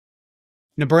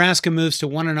Nebraska moves to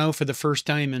 1-0 for the first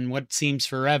time in what seems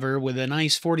forever with a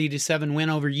nice 40-7 win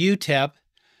over UTEP.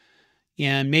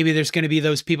 And maybe there's going to be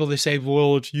those people that say,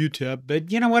 well, it's UTEP.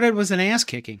 But you know what? It was an ass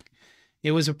kicking.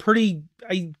 It was a probably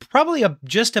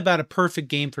just about a perfect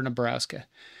game for Nebraska.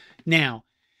 Now,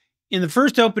 in the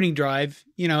first opening drive,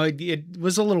 it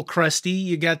was a little crusty.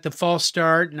 You got the false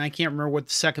start, and I can't remember what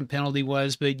the second penalty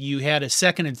was, but you had a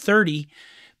 2nd and 30,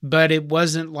 but it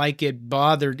wasn't like it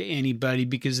bothered anybody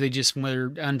because they just were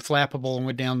unflappable and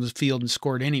went down the field and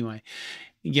scored anyway.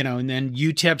 And then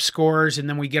UTEP scores, and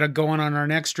then we get going on our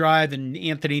next drive, and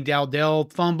Anthony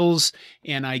Dowdell fumbles,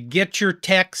 and I get your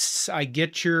texts, I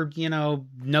get your,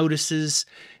 notices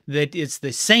that it's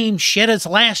the same shit as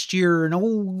last year, and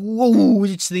oh,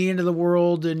 it's the end of the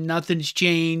world, and nothing's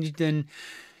changed, and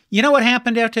you know what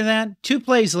happened after that? 2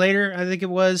 plays later, I think it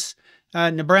was,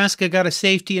 Nebraska got a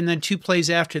safety, and then 2 plays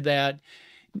after that,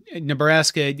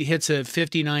 Nebraska hits a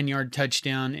 59-yard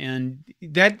touchdown, and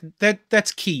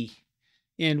that's key.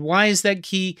 And why is that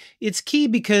key? It's key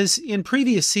because in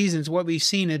previous seasons, what we've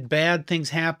seen is bad things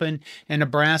happen, and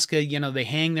Nebraska, they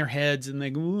hang their heads and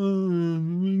they go,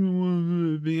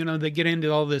 they get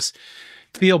into all this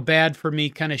feel bad for me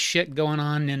kind of shit going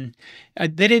on, and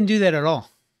they didn't do that at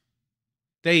all.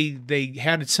 They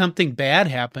had something bad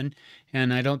happen,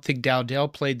 and I don't think Dowdell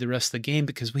played the rest of the game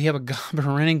because we have a gob of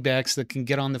running backs that can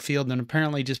get on the field and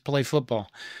apparently just play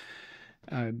football.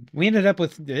 We ended up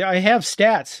with, I have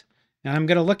stats, and I'm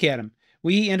going to look at them.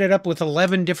 We ended up with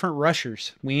 11 different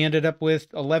rushers. We ended up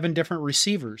with 11 different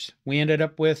receivers. We ended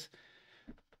up with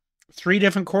 3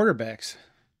 different quarterbacks.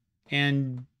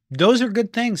 And those are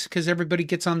good things because everybody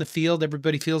gets on the field.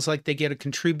 Everybody feels like they get to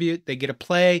contribute. They get to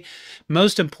play.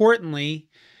 Most importantly,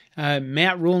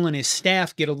 Matt Rule and his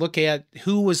staff get a look at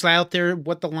who was out there,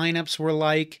 what the lineups were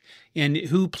like, and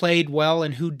who played well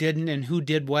and who didn't, and who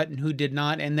did what and who did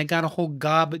not. And they got a whole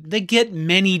gob. They get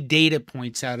many data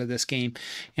points out of this game,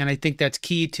 and I think that's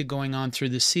key to going on through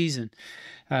the season.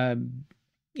 In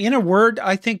a word,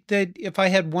 I think that if I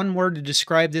had one word to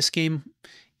describe this game,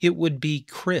 it would be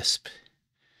crisp.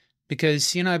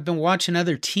 Because, I've been watching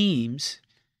other teams,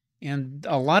 and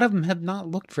a lot of them have not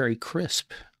looked very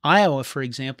crisp. Iowa, for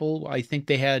example, I think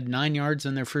they had 9 yards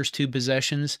on their first 2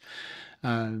 possessions.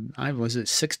 I was at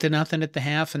 6-0 at the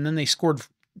half, and then they scored.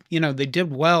 They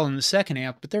did well in the second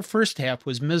half, but their first half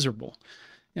was miserable.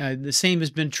 The same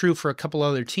has been true for a couple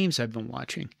other teams I've been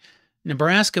watching.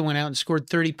 Nebraska went out and scored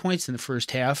 30 points in the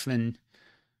first half, and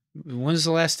when was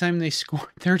the last time they scored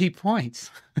 30 points?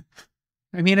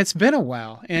 I mean, it's been a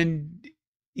while, and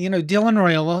Dylan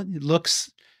Raiola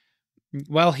looks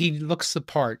the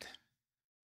part.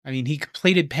 I mean, he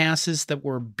completed passes that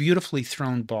were beautifully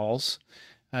thrown balls.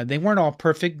 They weren't all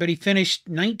perfect, but he finished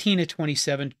 19 of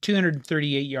 27,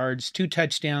 238 yards, 2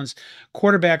 touchdowns,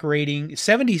 quarterback rating,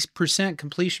 70%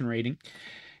 completion rate,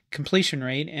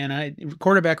 and a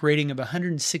quarterback rating of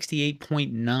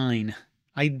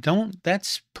 168.9.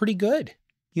 That's pretty good,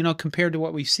 compared to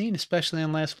what we've seen, especially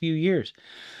in the last few years.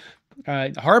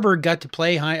 Hargberg got to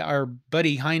play. Our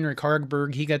buddy Heinrich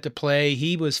Hargberg, he got to play.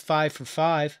 He was 5 for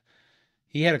 5.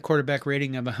 He had a quarterback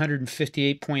rating of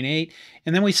 158.8.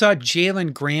 And then we saw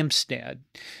Jalen Gramstad,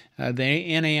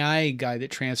 the NAI guy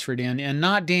that transferred in, and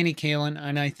not Danny Kaelin.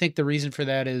 And I think the reason for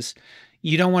that is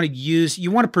you want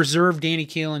to preserve Danny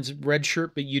Kaelin's red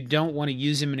shirt, but you don't want to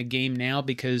use him in a game now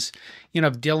because,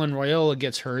 if Dylan Raiola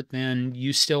gets hurt, then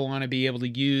you still want to be able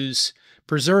to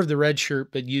preserve the red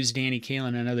shirt, but use Danny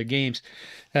Kaelin in other games.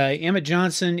 Emmett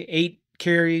Johnson, 8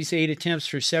 carries, 8 attempts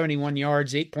for 71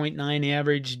 yards, 8.9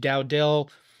 average. Dowdell,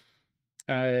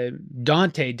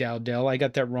 Dante Dowdell. I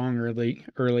got that wrong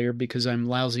earlier because I'm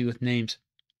lousy with names.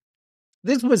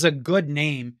 This was a good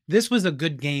name. This was a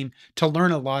good game to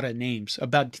learn a lot of names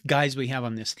about guys we have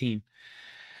on this team.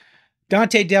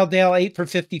 Dante Dowdell, 8 for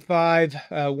 55,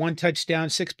 1 touchdown,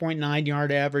 6.9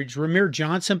 yard average. Ramir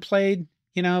Johnson played.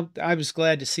 I was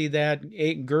glad to see that.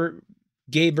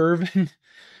 Gabe Irvin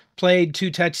played 2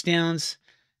 touchdowns.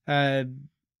 Quentin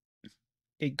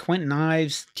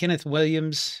Ives, Kenneth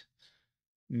Williams,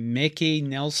 Mickey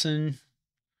Nelson,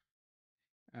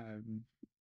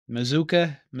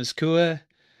 Mazukua.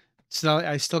 So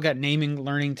I still got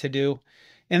learning to do.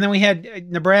 And then we had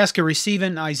Nebraska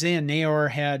receiving. Isaiah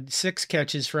Neyor had 6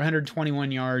 catches for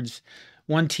 121 yards,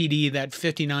 1 TD, that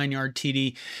 59-yard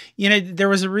TD. There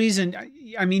was a reason.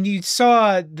 I mean, you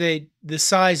saw that the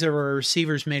size of our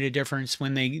receivers made a difference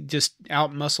when they just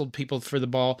out-muscled people for the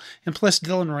ball. And plus,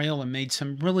 Dylan Raiola made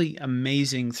some really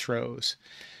amazing throws.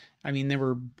 I mean, they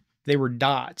were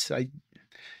dots.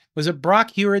 Was it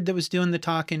Brock Heward that was doing the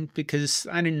talking? Because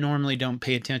I normally don't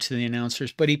pay attention to the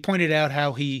announcers, but he pointed out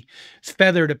how he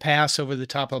feathered a pass over the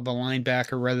top of a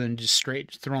linebacker rather than just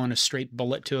straight throwing a straight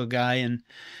bullet to a guy. And,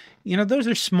 those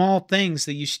are small things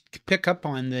that you should pick up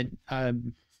on that,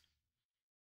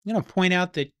 point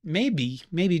out that maybe,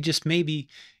 just maybe,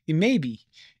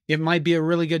 it might be a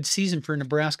really good season for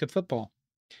Nebraska football.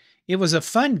 It was a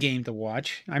fun game to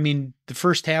watch. I mean, the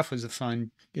first half was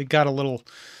it got a little,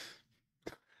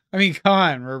 come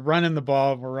on, we're running the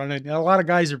ball. We're running. A lot of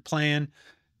guys are playing.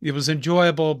 It was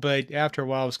enjoyable, but after a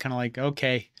while, it was kind of like,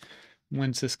 okay,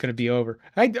 when's this going to be over?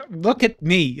 Look at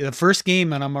me, the first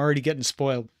game, and I'm already getting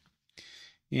spoiled.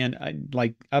 And I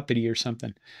like uppity or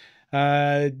something.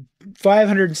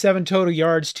 507 total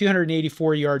yards,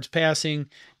 284 yards passing,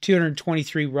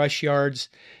 223 rush yards.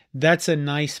 That's a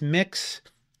nice mix.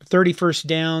 30 first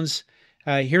downs.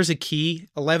 Here's a key: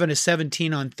 11 to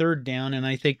 17 on third down. And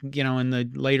I think,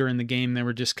 later in the game, they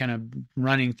were just kind of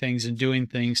running things and doing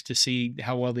things to see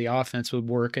how well the offense would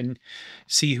work and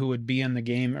see who would be in the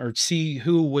game or see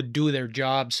who would do their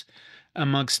jobs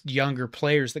amongst younger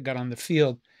players that got on the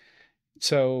field.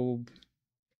 So,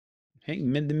 hey,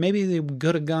 maybe they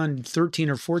could have gone 13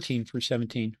 or 14 for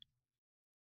 17.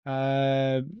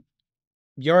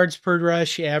 Yards per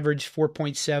rush, average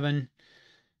 4.7.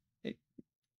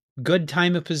 Good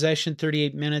time of possession,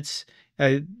 38 minutes.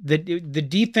 The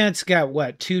defense got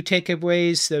what? 2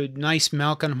 takeaways. The nice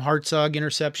Malcolm Hartzog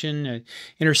interception,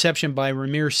 interception by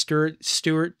Ramir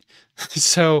Stewart.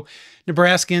 So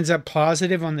Nebraska ends up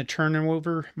positive on the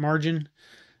turnover margin,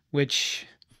 which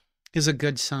is a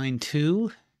good sign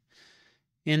too.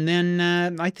 And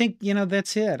then I think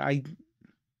that's it.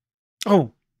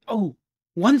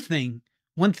 One thing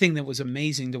that was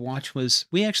amazing to watch was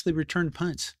we actually returned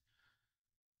punts.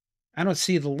 I don't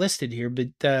see the listed here,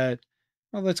 but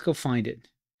let's go find it.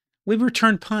 We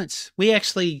returned punts. We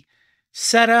actually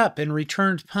set up and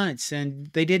returned punts, and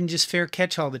they didn't just fair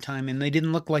catch all the time, and they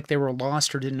didn't look like they were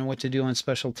lost or didn't know what to do on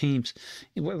special teams,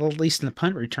 well, at least in the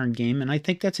punt return game. And I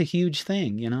think that's a huge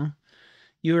thing.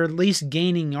 You're at least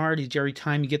gaining yardage every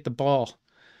time you get the ball.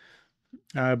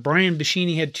 Brian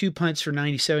Bashini had 2 punts for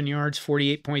 97 yards,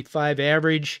 48.5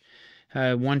 average.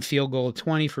 1 field goal,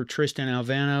 20 for Tristan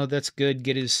Alvano. That's good.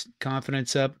 Get his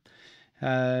confidence up.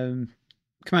 Come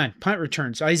on, punt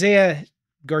returns. Isaiah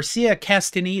Garcia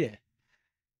Castaneda.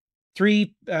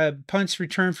 3 punts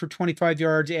returned for 25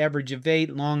 yards, average of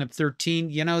 8, long of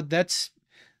 13. That's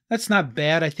not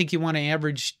bad. I think you want to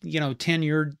average, 10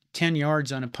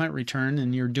 yards on a punt return,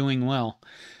 and you're doing well.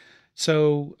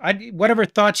 So whatever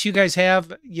thoughts you guys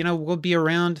have, we'll be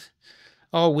around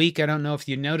all week. I don't know if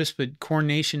you noticed, but Corn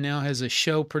Nation now has a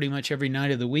show pretty much every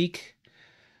night of the week.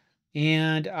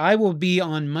 And I will be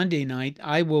on Monday night.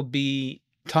 I will be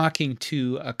talking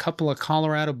to a couple of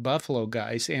Colorado Buffalo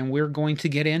guys, and we're going to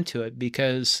get into it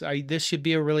because this should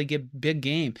be a really big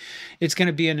game. It's going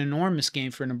to be an enormous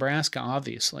game for Nebraska,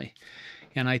 obviously.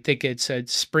 And I think it's a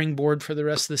springboard for the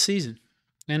rest of the season.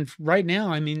 And right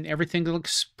now, everything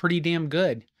looks pretty damn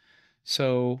good.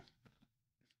 So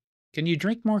can you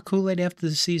drink more Kool-Aid after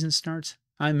the season starts?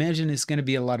 I imagine it's going to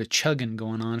be a lot of chugging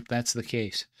going on if that's the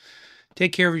case.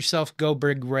 Take care of yourself. Go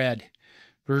Big Red.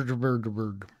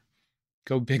 Bird.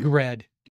 Go Big Red.